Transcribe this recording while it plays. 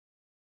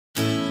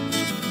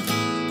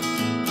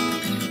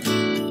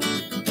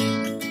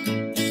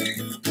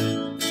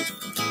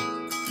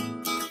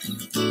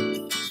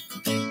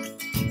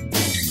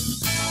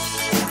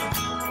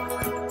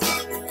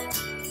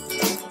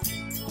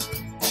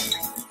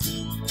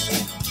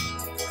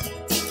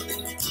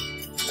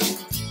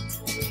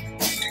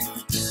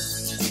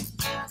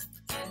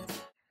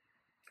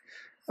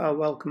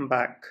Welcome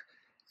back.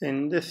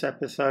 In this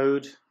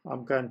episode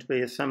I'm going to be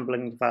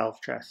assembling the valve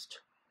chest.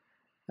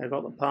 I've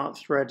got the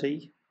parts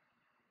ready,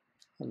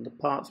 and the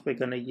parts we're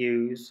going to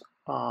use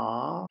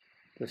are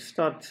the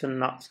studs and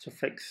nuts to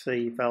fix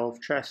the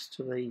valve chest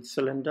to the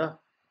cylinder,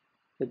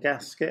 the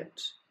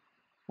gasket.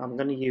 I'm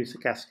going to use the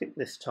gasket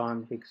this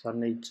time because I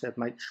need to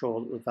make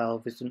sure that the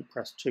valve isn't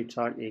pressed too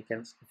tightly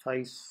against the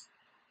face,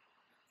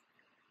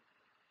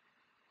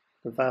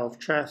 the valve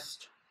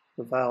chest,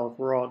 the valve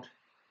rod,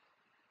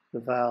 the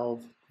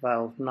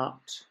valve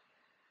nut,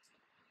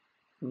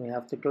 and we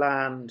have the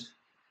gland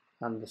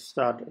and the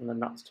stud and the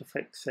nuts to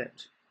fix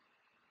it,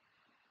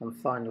 and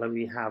finally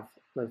we have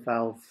the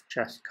valve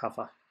chest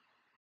cover.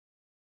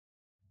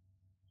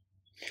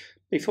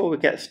 Before we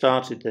get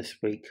started this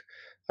week,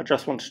 I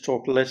just want to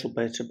talk a little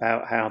bit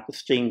about how the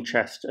steam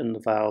chest and the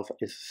valve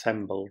is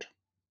assembled.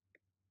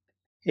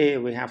 Here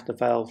we have the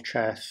valve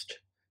chest,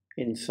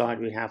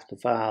 inside we have the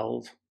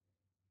valve.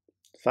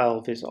 The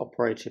valve is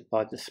operated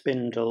by the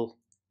spindle,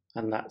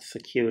 and that's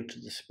secured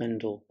to the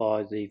spindle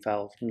by the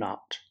valve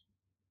nut.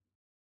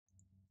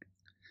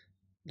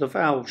 The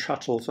valve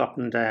shuttles up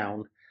and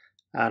down,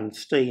 and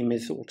steam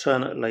is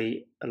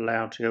alternately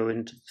allowed to go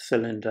into the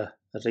cylinder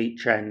at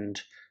each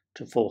end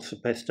to force the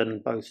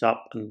piston both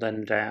up and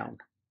then down.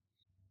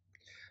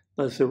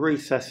 There's a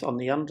recess on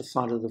the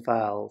underside of the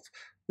valve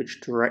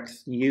which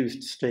directs the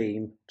used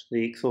steam to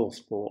the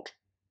exhaust port.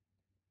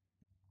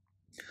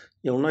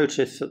 You'll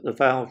notice that the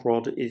valve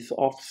rod is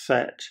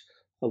offset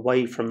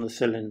away from the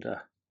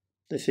cylinder.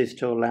 This is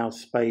to allow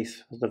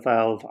space for the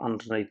valve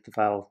underneath the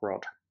valve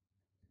rod.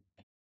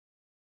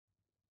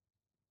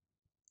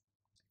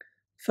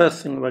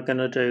 First thing we're going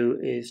to do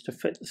is to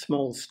fit the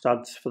small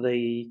studs for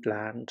the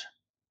gland.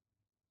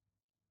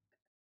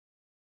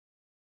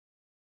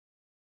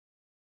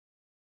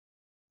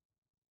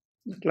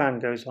 The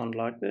gland goes on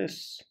like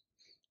this,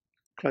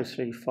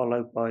 closely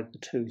followed by the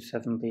two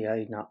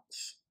 7BA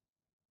nuts.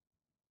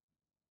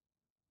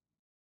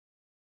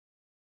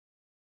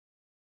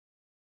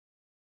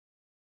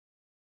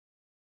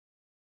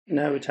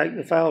 Now we take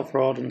the valve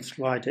rod and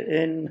slide it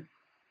in,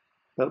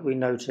 but we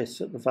notice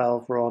that the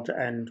valve rod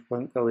end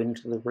won't go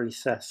into the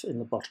recess in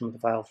the bottom of the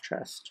valve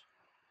chest.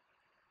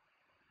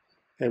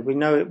 Okay, we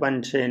know it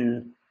went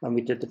in when we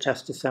did the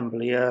test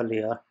assembly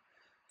earlier,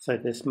 so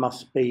this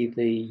must be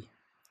the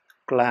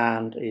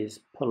gland is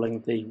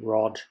pulling the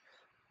rod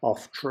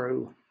off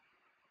true.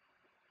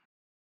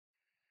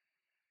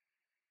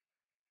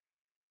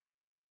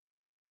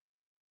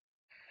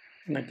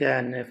 And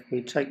again, if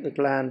we take the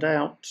gland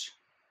out,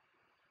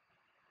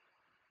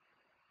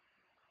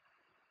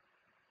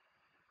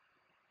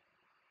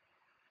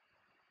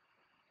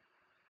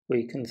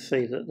 we can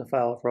see that the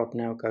valve rod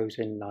now goes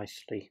in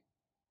nicely.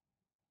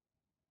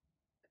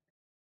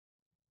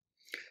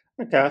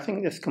 Okay, I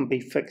think this can be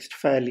fixed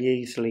fairly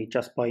easily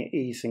just by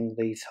easing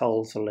these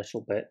holes a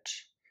little bit.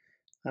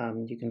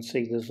 You can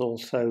see there's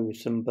also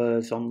some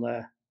burrs on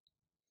there.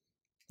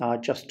 I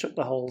just took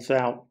the holes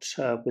out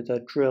with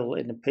a drill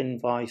in a pin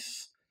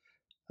vise.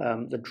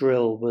 The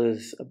drill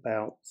was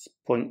about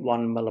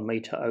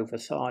 0.1mm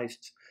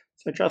oversized,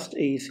 so just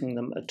easing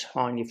them a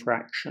tiny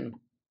fraction.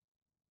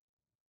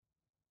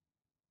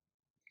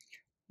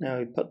 Now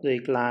we put the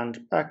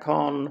gland back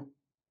on,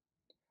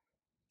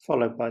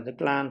 followed by the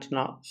gland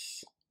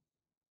nuts.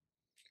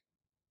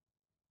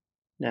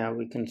 Now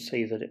we can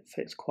see that it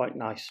fits quite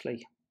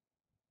nicely.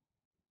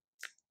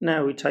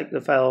 Now we take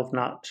the valve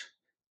nut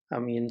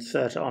and we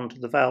insert it onto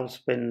the valve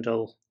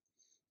spindle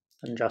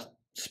and just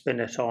spin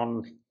it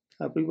on.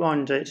 We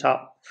wind it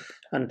up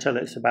until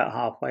it's about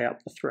halfway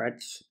up the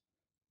threads.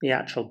 The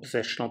actual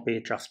position will be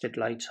adjusted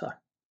later.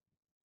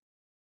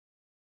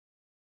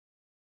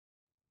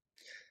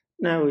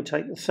 Now we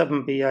take the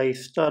 7BA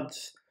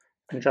studs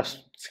and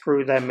just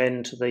screw them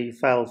into the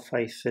valve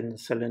face in the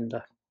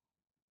cylinder.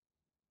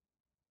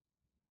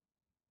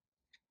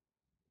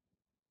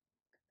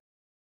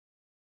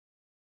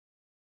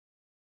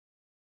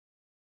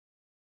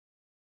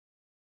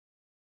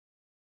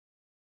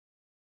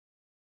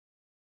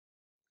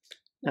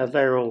 Now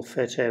they're all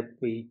fitted,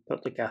 we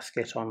put the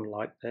gasket on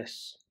like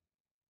this.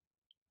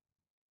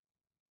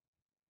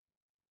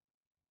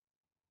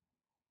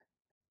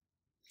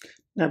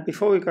 Now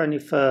before we go any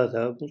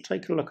further, we'll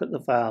take a look at the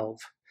valve.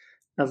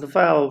 Now the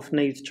valve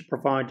needs to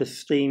provide a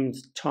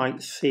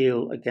steam-tight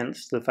seal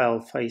against the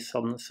valve face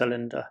on the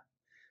cylinder.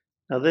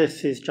 Now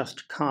this is just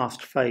a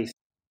cast face.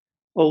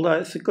 Although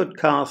it's a good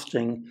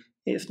casting,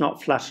 it's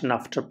not flat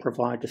enough to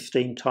provide a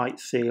steam-tight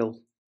seal.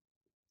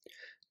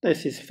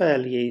 This is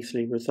fairly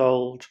easily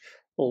resolved.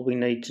 All we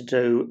need to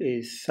do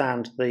is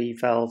sand the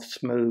valve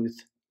smooth.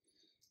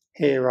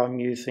 Here I'm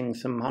using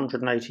some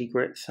 180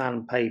 grit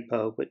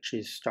sandpaper which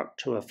is stuck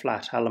to a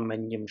flat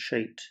aluminium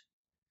sheet.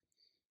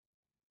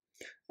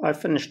 I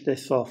finished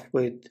this off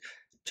with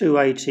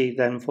 280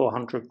 then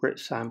 400 grit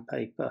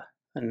sandpaper,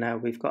 and now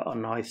we've got a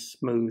nice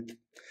smooth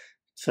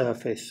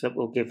surface that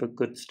will give a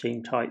good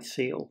steam tight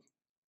seal.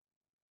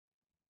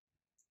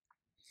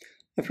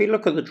 If we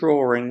look at the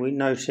drawing, we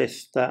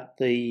notice that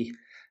the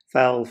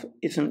valve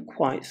isn't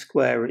quite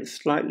square, it's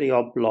slightly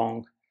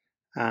oblong,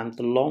 and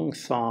the long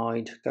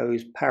side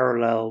goes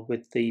parallel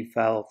with the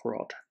valve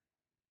rod.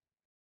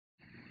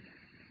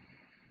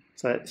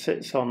 So it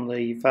sits on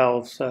the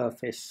valve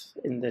surface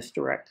in this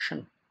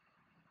direction.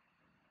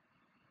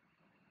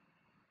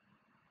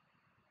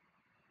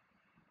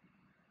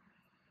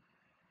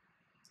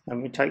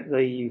 And we take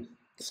the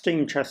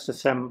steam chest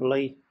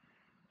assembly,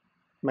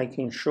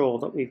 making sure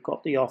that we've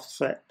got the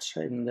offset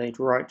in the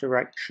right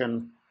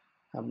direction,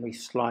 and we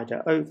slide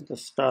it over the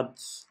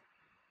studs,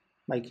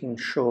 making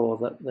sure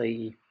that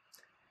the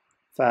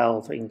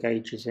valve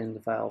engages in the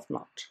valve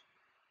nut,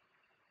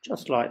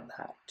 just like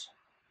that.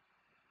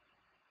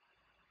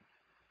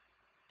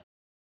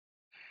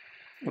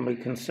 And we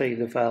can see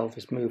the valve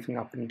is moving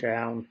up and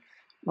down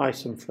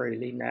nice and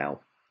freely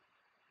now.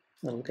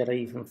 It'll get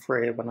even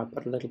freer when I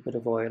put a little bit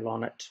of oil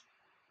on it.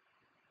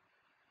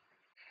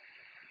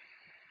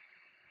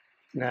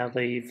 Now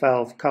the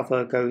valve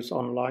cover goes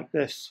on like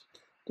this.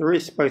 There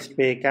is supposed to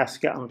be a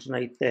gasket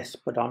underneath this,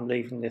 but I'm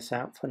leaving this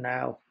out for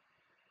now.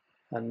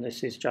 And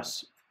this is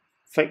just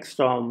fixed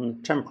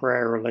on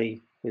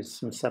temporarily with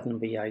some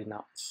 7BA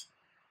nuts.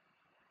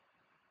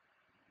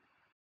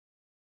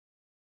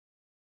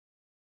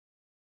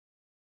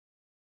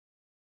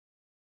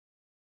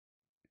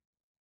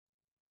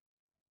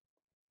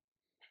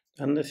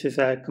 And this is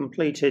a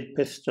completed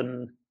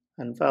piston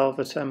and valve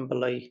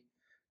assembly,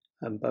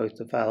 and both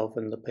the valve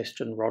and the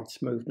piston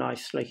rods move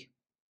nicely.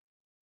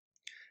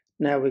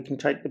 Now we can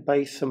take the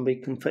base and we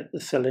can fit the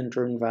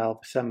cylinder and valve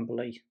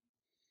assembly.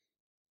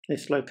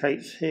 This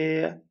locates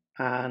here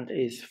and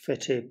is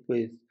fitted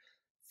with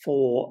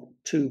 4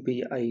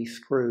 2BA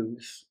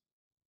screws.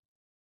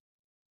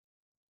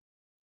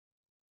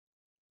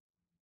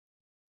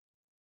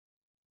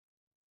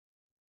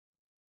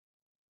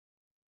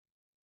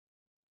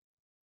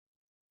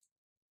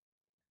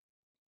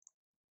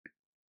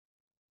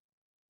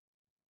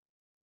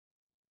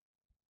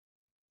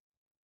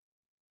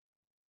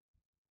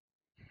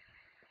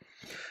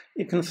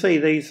 You can see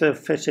these are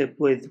fitted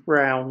with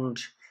round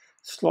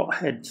slot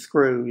head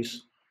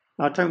screws.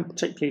 I don't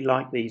particularly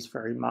like these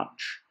very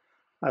much.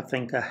 I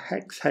think a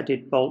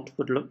hex-headed bolt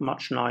would look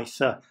much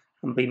nicer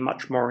and be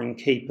much more in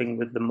keeping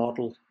with the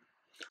model.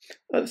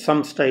 At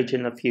some stage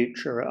in the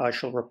future I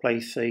shall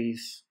replace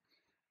these.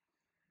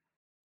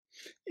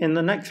 In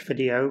the next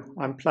video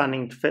I'm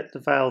planning to fit the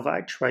valve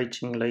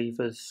actuating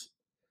levers.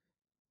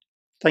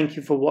 Thank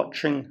you for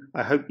watching.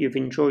 I hope you've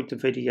enjoyed the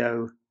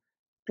video.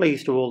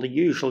 Please do all the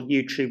usual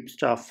YouTube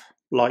stuff,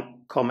 like,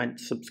 comment,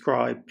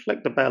 subscribe,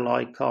 click the bell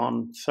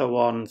icon, so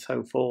on and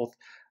so forth,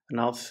 and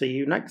I'll see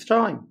you next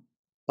time.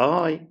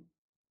 Bye.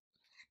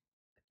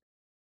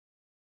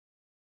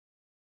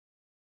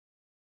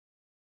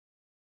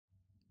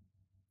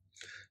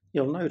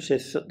 You'll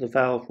notice that the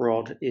valve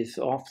rod is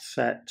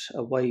offset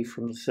away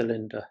from the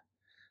cylinder.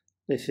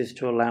 This is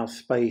to allow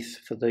space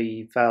for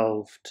the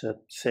valve to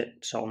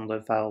sit on the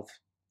valve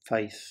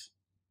face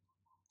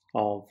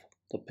of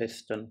the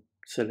piston,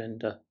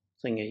 cylinder,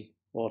 thingy,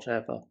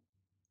 whatever.